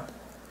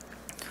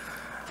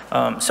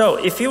 So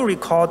if you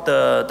recall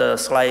the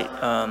slide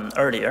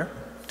earlier,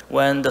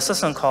 when the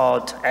system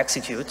call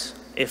executes,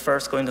 it's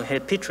first going to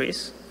hit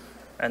ptrace,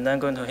 and then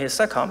going to hit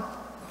seccomp,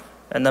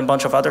 and then a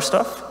bunch of other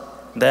stuff.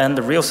 Then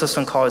the real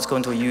system call is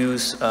going to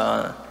use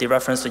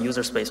dereference the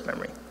user space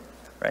memory,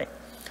 right?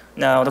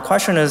 Now the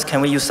question is, can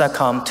we use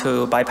seccomp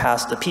to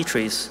bypass the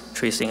ptrace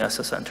tracing as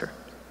sysenter?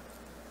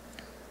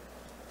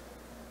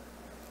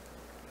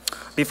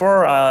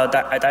 Before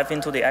I dive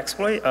into the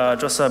exploit,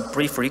 just a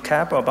brief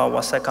recap about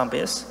what seccomp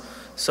is.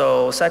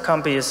 So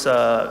seccomp is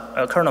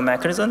a kernel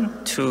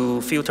mechanism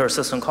to filter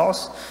system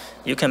calls.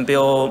 You can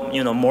build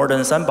more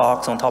than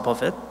sandbox on top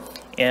of it,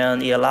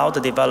 and it allows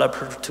the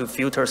developer to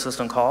filter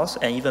system calls,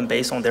 and even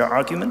based on their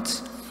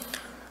arguments.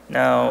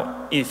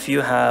 Now, if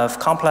you have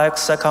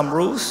complex seccomp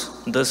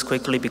rules, this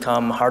quickly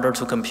becomes harder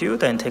to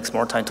compute and takes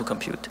more time to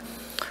compute.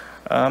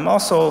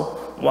 Also,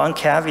 one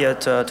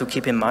caveat to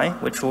keep in mind,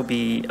 which will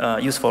be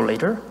useful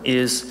later,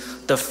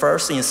 is the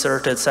first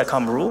inserted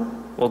seccomp rule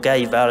will get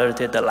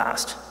evaluated the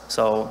last.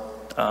 So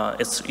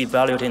it's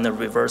evaluated in the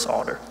reverse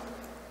order.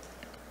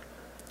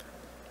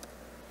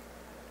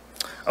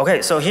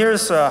 Okay, so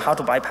here's how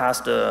to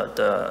bypass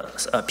the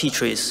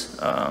ptrace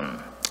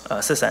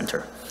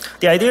sysenter.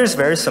 The idea is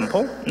very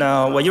simple.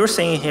 Now, what you're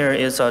seeing here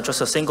is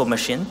just a single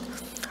machine.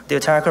 The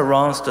attacker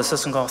runs the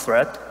system call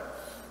thread.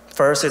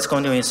 First, it's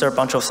going to insert a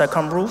bunch of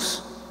seccomp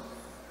rules,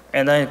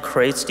 and then it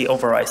creates the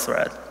override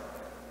thread.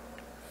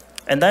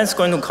 And then it's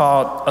going to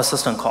call a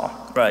system call,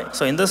 right?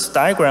 So in this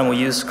diagram, we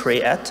use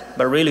create,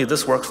 but really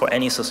this works for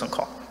any system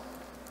call.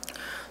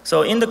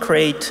 So in the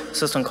create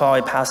system call,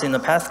 it passes in the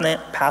path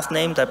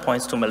name that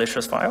points to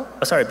malicious file,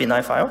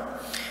 benign file.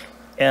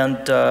 And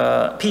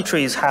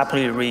ptrace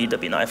happily read the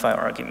benign file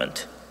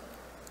argument.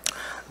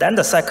 Then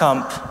the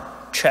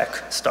seccomp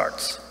check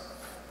starts.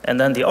 And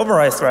then the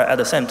override thread at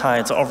the same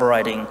time is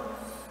overriding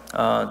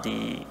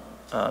the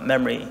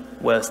memory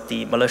with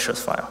the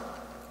malicious file.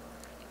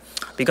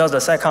 Because the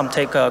seccomp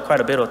take quite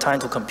a bit of time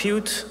to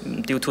compute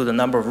due to the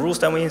number of rules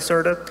that we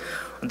inserted,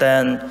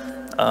 then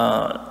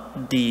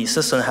the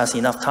system has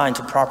enough time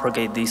to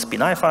propagate this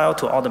benign file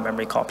to all the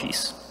memory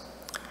copies.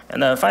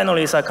 And then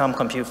finally, seccomp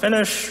compute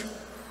finish,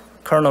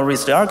 kernel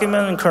reads the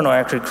argument, and kernel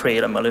actually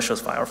create a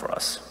malicious file for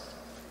us.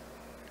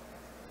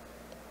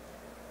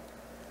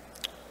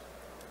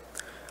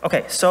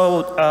 Okay,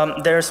 so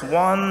there's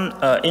one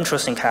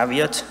interesting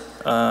caveat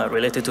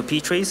related to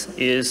ptrace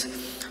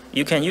is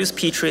you can use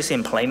ptrace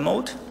in plain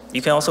mode.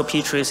 You can also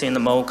ptrace in the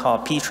mode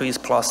called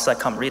ptrace plus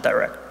seccomp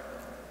redirect.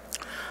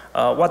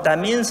 What that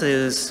means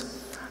is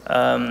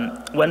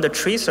when the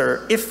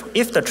tracer,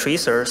 if the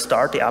tracer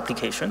start the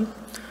application,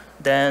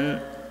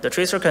 then the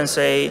tracer can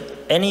say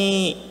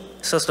any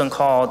system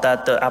call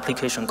that the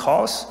application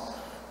calls,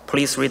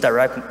 please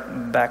redirect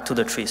back to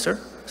the tracer.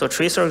 So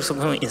tracer is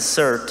going to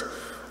insert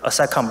a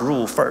seccomp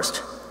rule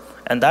first.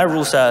 And that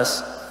rule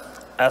says,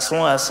 as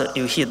long as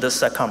you hit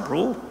this seccomp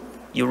rule,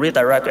 you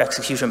redirect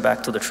execution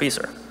back to the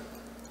tracer.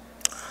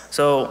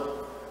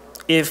 So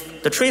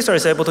if the tracer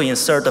is able to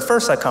insert the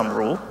first seccomp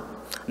rule,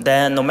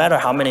 then no matter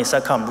how many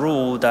seccomp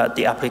rule that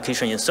the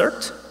application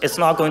inserts, it's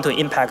not going to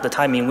impact the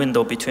timing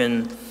window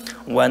between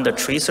when the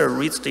tracer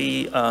reads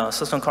the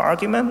system call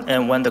argument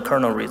and when the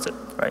kernel reads it,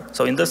 right?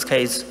 So in this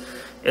case,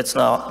 it's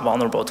not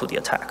vulnerable to the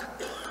attack.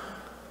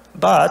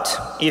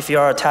 But if you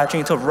are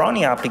attaching to a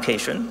running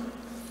application,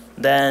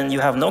 then you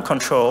have no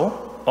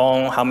control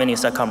on how many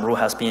seccomp rule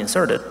has been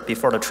inserted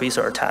before the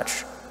tracer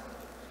attach.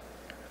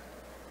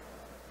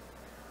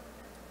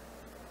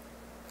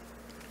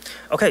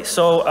 Okay,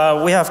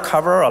 so we have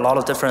covered a lot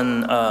of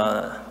different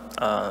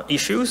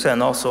issues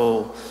and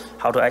also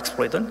how to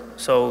exploit them.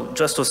 So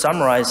just to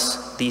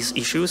summarize these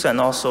issues and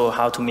also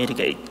how to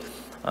mitigate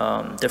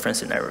different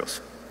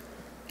scenarios.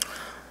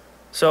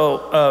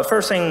 So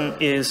first thing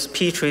is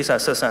ptrace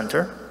as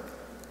sysenter.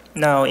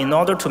 Now, in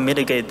order to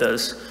mitigate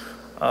this,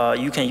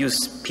 you can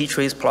use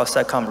ptrace plus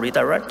seccomp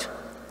redirect,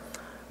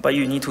 but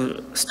you need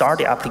to start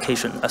the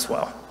application as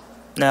well.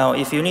 Now,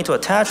 if you need to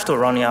attach to a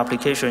running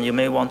application, you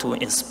may want to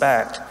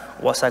inspect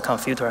what seccomp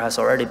filter has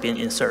already been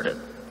inserted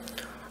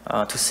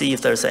to see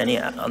if there's any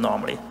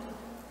anomaly.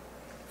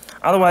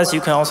 Otherwise, you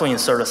can also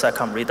insert a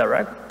seccomp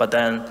redirect, but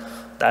then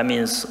that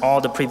means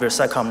all the previous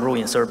seccomp rules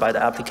inserted by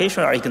the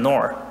application are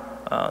ignored,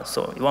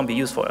 so it won't be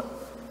useful.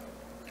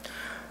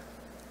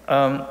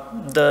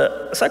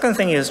 The second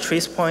thing is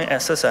tracepoint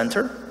as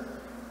sysenter.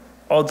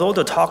 Although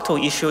the talk to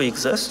issue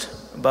exists,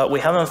 but we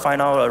haven't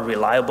found out a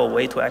reliable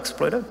way to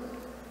exploit it.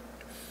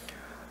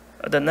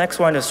 The next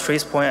one is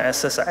tracepoint as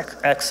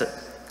sysexit.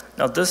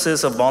 Now this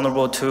is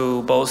vulnerable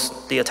to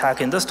both the attack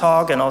in this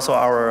talk and also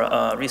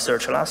our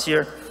research last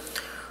year.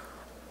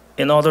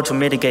 In order to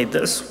mitigate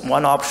this,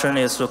 one option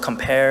is to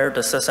compare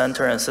the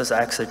sysenter and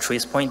sysexit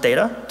tracepoint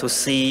data to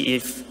see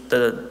if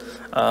the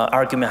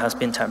argument has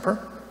been tampered.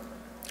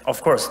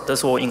 Of course,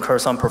 this will incur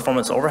some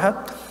performance overhead.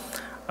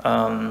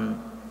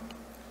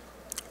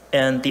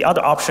 And the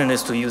other option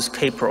is to use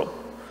kprobe,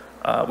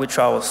 which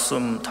I will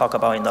soon talk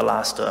about in the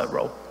last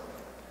row.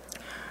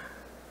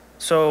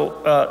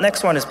 So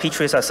next one is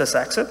ptrace at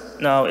sysexit.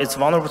 Now it's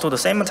vulnerable to the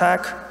same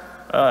attack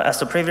as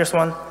the previous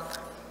one.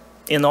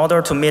 In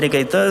order to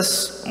mitigate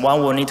this,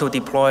 one will need to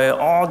deploy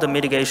all the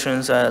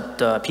mitigations at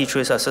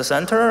ptrace at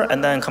sysenter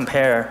and then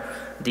compare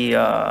the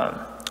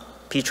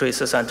ptrace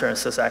sysenter and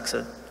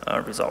sysexit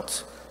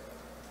results.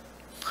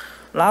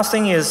 Last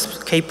thing is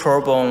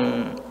kprobe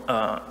on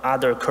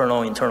other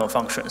kernel internal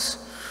functions.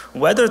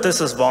 Whether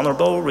this is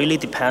vulnerable really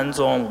depends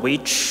on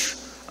which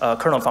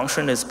kernel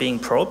function is being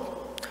probed.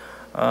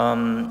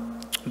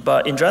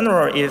 But in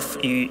general, if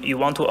you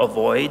want to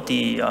avoid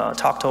the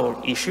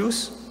tactile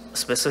issues,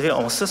 specifically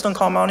on system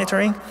call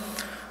monitoring,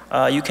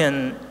 you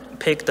can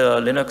pick the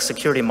Linux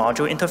security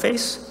module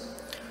interface.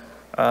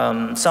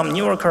 Some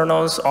newer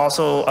kernels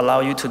also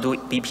allow you to do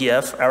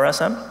BPF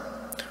RSM.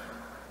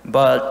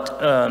 But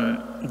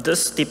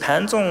this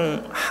depends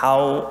on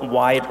how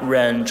wide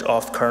range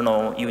of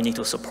kernel you need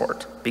to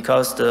support,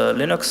 because the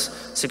Linux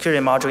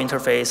security module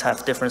interface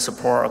have different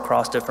support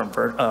across different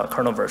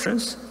kernel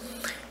versions.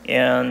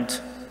 And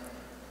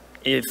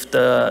if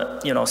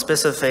the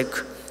specific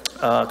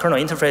kernel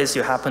interface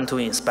you happen to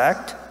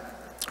inspect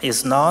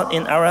is not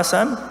in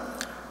RSM,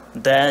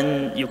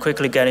 then you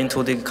quickly get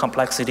into the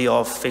complexity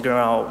of figuring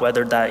out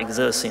whether that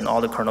exists in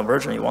all the kernel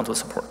versions you want to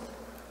support.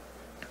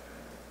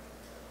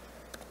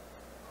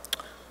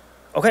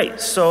 Okay,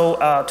 so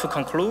to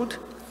conclude,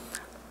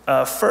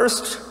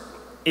 first,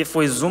 if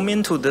we zoom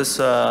into this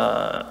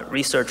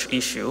research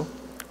issue,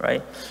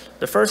 right?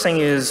 The first thing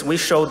is we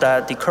showed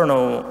that the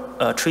kernel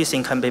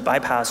tracing can be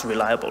bypassed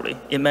reliably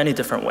in many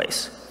different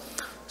ways.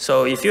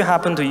 So if you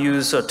happen to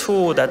use a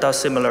tool that does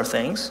similar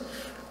things,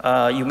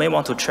 you may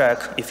want to check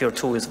if your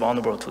tool is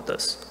vulnerable to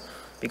this.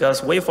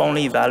 Because we've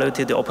only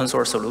evaluated the open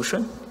source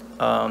solution.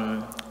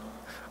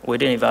 We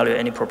didn't evaluate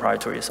any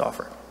proprietary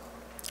software.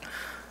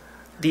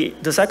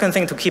 The second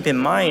thing to keep in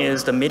mind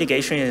is the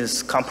mitigation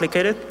is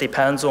complicated,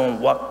 depends on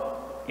what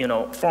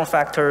form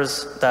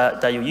factors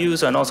that you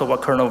use and also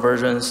what kernel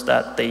versions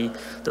that the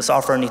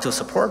software need to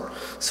support.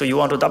 So you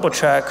want to double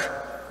check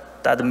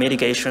that the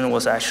mitigation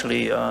was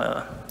actually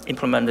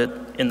implemented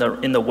in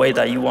the way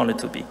that you want it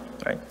to be,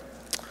 right?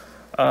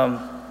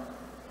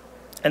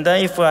 And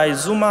then if I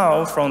zoom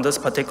out from this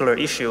particular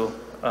issue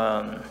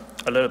a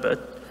little bit,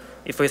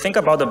 if we think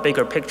about the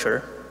bigger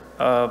picture,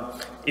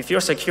 if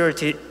your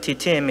security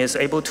team is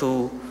able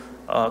to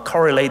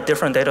correlate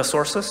different data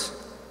sources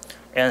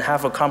and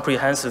have a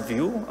comprehensive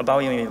view about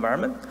your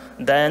environment,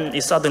 then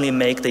it suddenly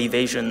makes the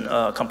evasion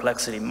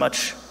complexity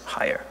much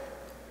higher.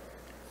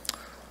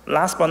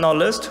 Last but not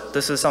least,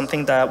 this is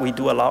something that we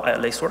do a lot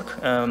at Lacework,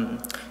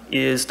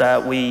 is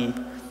that we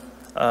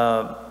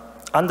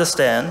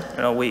understand,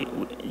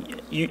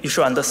 you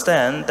should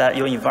understand that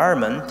your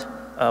environment,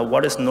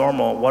 what is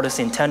normal, what is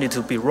intended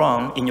to be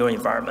wrong in your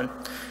environment.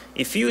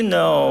 If you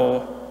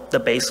know the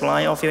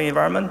baseline of your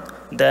environment,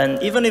 then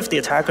even if the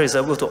attacker is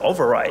able to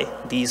override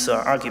these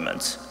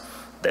arguments,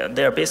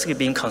 they're basically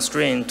being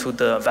constrained to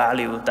the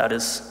value that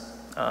is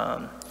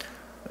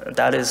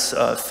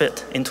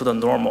fit into the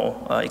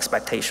normal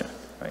expectation,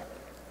 right?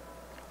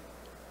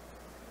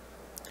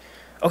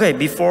 Okay,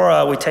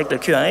 before we take the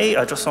Q&A,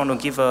 I just want to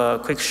give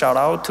a quick shout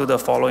out to the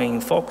following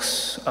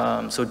folks.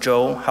 So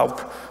Joe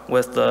helped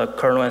with the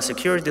kernel and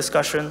security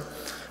discussion.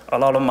 A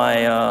lot of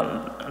my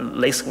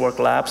Lacework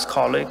Labs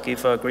colleagues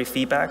give great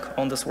feedback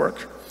on this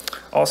work.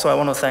 Also, I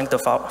want to thank the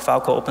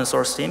Falco open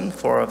source team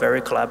for a very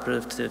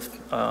collaborative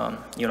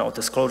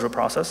disclosure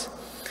process.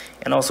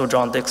 And also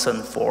John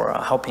Dixon for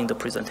helping the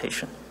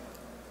presentation.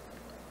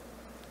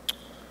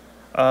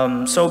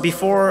 So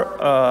before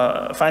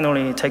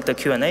finally take the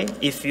Q&A,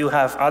 if you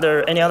have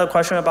any other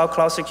question about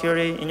cloud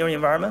security in your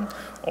environment,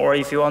 or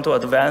if you want to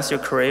advance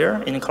your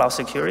career in cloud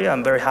security,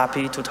 I'm very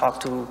happy to talk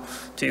to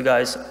you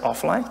guys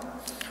offline.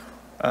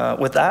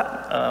 With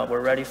that,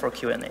 we're ready for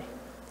Q&A.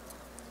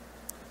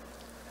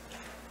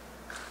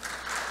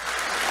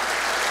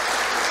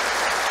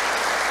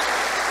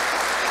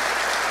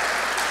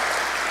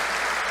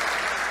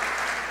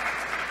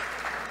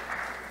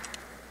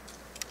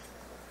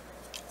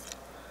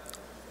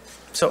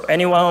 So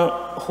anyone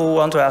who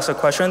wants to ask a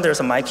question,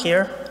 there's a mic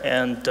here,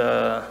 and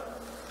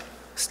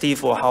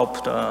Steve will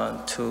help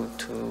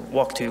to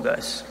walk to you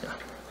guys. Yeah.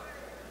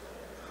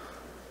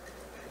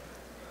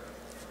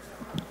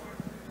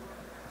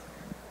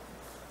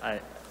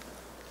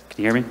 Can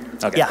you hear me?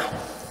 Okay.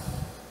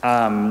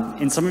 Yeah.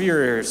 In some of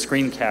your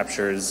screen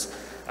captures,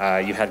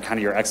 you had kind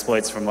of your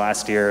exploits from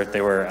last year.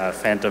 They were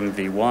Phantom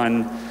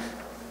v1.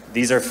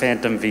 These are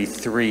Phantom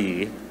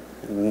v3.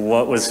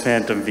 What was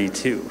Phantom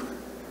v2?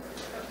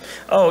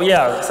 Oh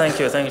yeah, thank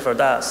you for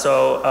that.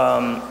 So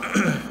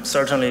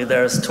certainly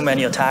there's too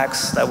many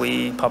attacks that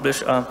we publish.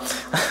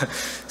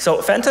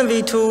 So Phantom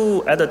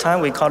v2 at the time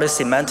we called it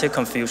semantic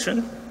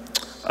confusion.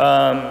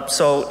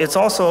 So it's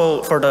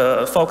also for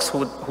the folks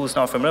who's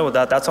not familiar with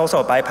that. That's also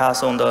a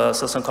bypass on the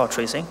system call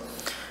tracing.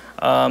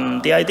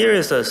 The idea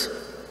is this: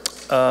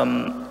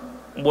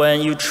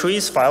 when you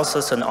trace file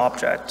system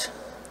object,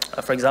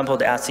 for example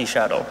the @C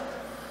shadow,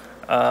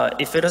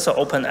 if it is an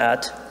open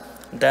 @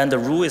 then the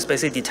rule is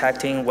basically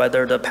detecting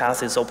whether the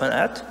path is open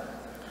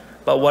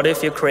 @. But what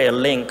if you create a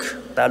link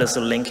that is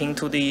linking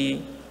to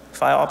the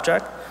file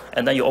object,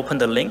 and then you open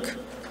the link,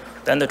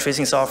 then the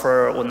tracing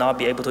software will not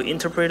be able to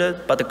interpret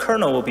it, but the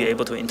kernel will be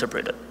able to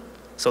interpret it.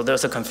 So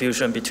there's a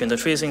confusion between the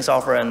tracing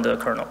software and the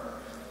kernel.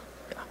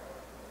 Yeah.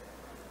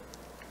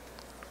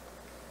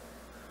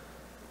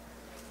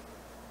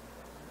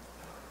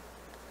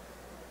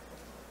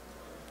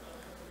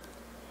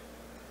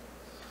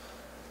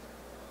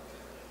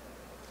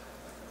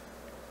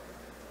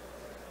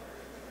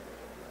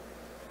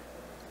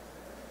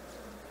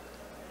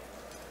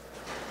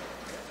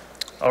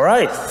 All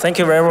right, thank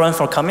you everyone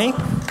for coming.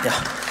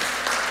 Yeah.